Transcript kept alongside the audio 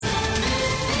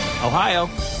Ohio,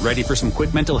 ready for some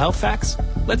quick mental health facts?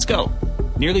 Let's go.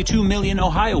 Nearly 2 million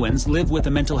Ohioans live with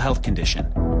a mental health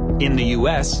condition. In the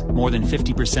U.S., more than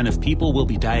 50% of people will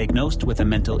be diagnosed with a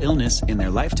mental illness in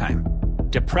their lifetime.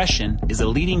 Depression is a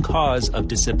leading cause of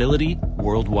disability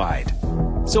worldwide.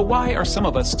 So why are some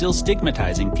of us still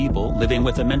stigmatizing people living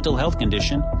with a mental health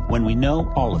condition when we know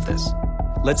all of this?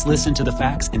 Let's listen to the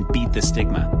facts and beat the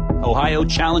stigma. Ohio,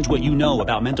 challenge what you know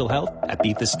about mental health at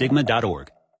beatthestigma.org.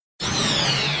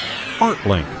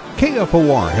 ArtLink.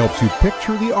 KFOR helps you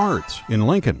picture the arts in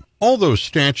Lincoln. All those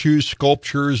statues,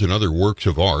 sculptures, and other works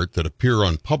of art that appear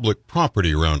on public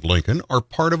property around Lincoln are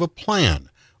part of a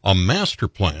master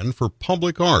plan for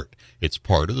public art. It's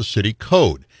part of the city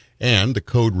code, and the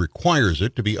code requires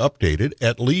it to be updated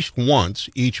at least once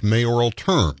each mayoral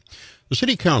term. The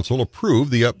city council approved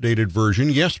the updated version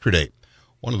yesterday.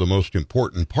 One of the most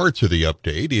important parts of the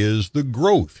update is the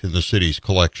growth in the city's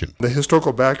collection. The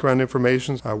historical background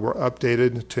information were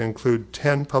updated to include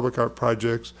 10 public art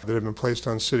projects that have been placed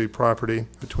on city property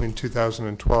between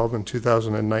 2012 and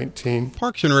 2019.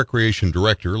 Parks and Recreation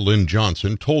Director Lynn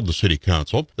Johnson told the city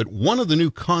council that one of the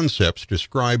new concepts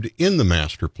described in the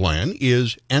master plan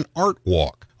is an art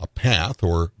walk, a path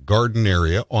or garden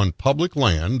area on public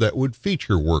land that would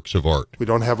feature works of art. We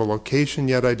don't have a location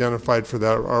yet identified for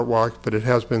that art walk, but it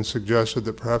has been suggested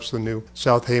that perhaps the new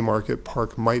South Haymarket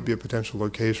Park might be a potential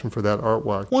location for that art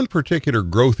walk. One particular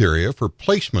growth area for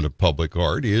placement of public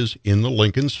art is in the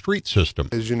Lincoln street system.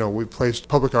 As you know, we've placed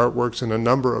public artworks in a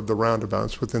number of the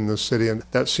roundabouts within the city, and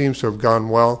that seems to have gone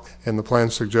well, and the plan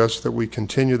suggests that we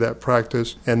continue that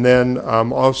practice, and then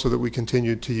also that we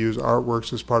continue to use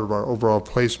artworks as part of our overall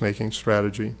placemaking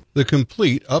strategy. The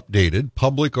complete, updated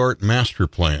public art master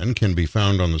plan can be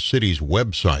found on the city's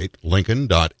website,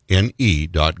 lincoln.ne.gov.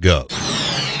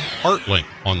 ArtLink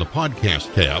on the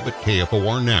podcast tab at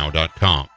kfornow.com.